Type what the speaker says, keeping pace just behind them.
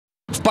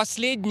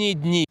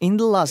In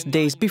the last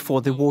days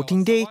before the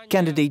voting day,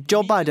 candidate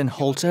Joe Biden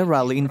holds a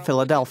rally in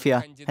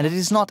Philadelphia. And it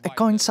is not a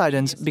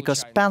coincidence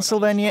because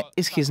Pennsylvania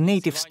is his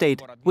native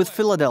state, with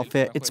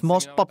Philadelphia its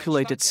most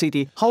populated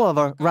city.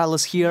 However,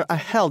 rallies here are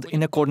held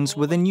in accordance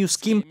with a new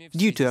scheme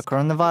due to a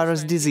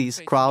coronavirus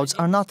disease. Crowds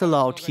are not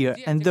allowed here,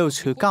 and those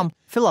who come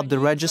fill up the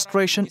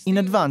registration in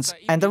advance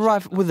and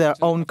arrive with their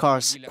own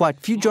cars. Quite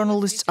few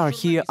journalists are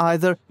here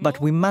either,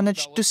 but we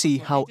managed to see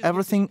how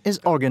everything is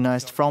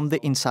organized from the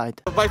inside.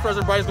 Vice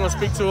President Biden's going to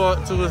speak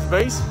to his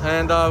base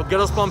and get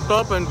us pumped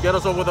up and get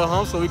us over the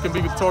hump so we can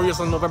be victorious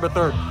on November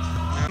 3rd.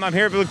 I'm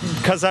here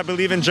because I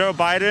believe in Joe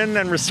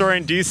Biden and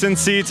restoring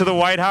decency to the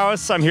White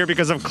House. I'm here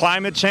because of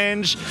climate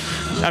change.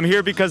 I'm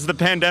here because the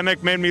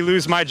pandemic made me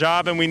lose my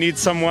job and we need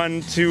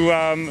someone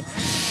to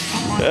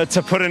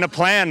put in a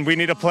plan. We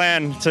need a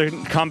plan to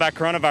combat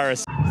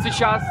coronavirus.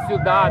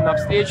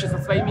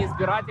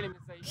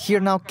 Here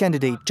now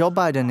candidate Joe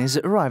Biden is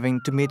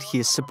arriving to meet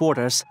his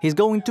supporters. He's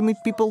going to meet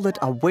people that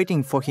are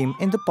waiting for him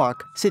in the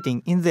park,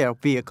 sitting in their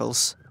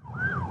vehicles.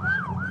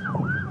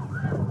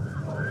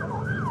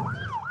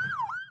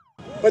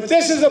 But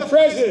this is a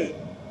president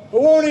who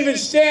won't even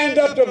stand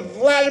up to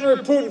Vladimir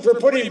Putin for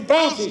putting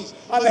bounties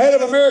on the head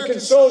of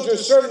American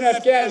soldiers serving in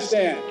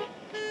Afghanistan.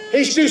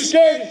 He's too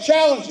scared to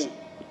challenge him.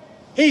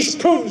 He's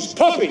Putin's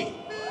puppy.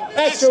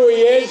 That's who he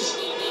is.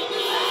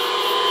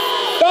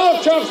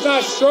 Donald Trump's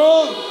not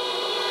strong.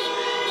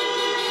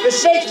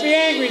 This makes me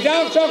angry.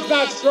 Donald Trump's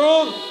not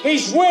strong.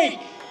 He's weak.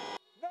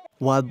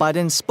 While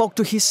Biden spoke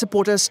to his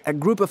supporters, a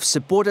group of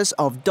supporters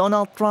of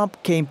Donald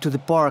Trump came to the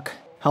park.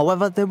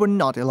 However, they were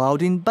not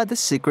allowed in by the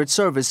Secret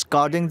Service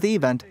guarding the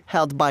event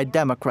held by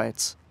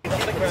Democrats.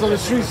 So the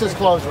street's just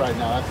closed right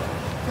now.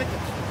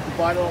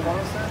 Biden don't want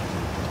us there?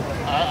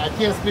 I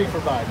can't speak for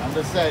Biden. I'm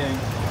just saying.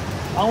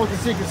 I'm with the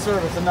Secret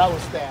Service and not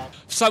with staff.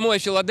 В самой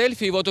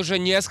Филадельфии вот уже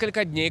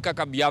несколько дней как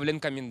объявлен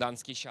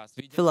комендантский час.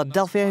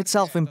 Philadelphia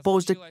itself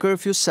imposed a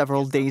curfew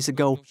several days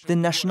ago. The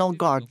National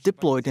Guard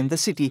deployed in the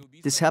city.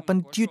 This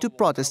happened due to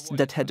protests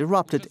that had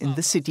erupted in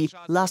the city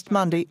last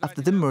Monday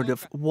after the murder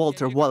of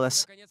Walter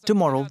Wallace.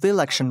 Tomorrow the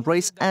election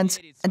race ends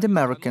and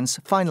Americans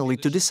finally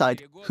to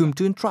decide whom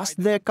to entrust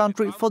their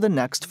country for the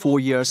next 4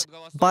 years,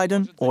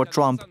 Biden or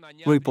Trump.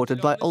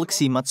 Reported by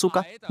Alexei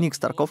Matsuka, Nick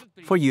Starkov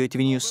for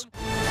UATV News.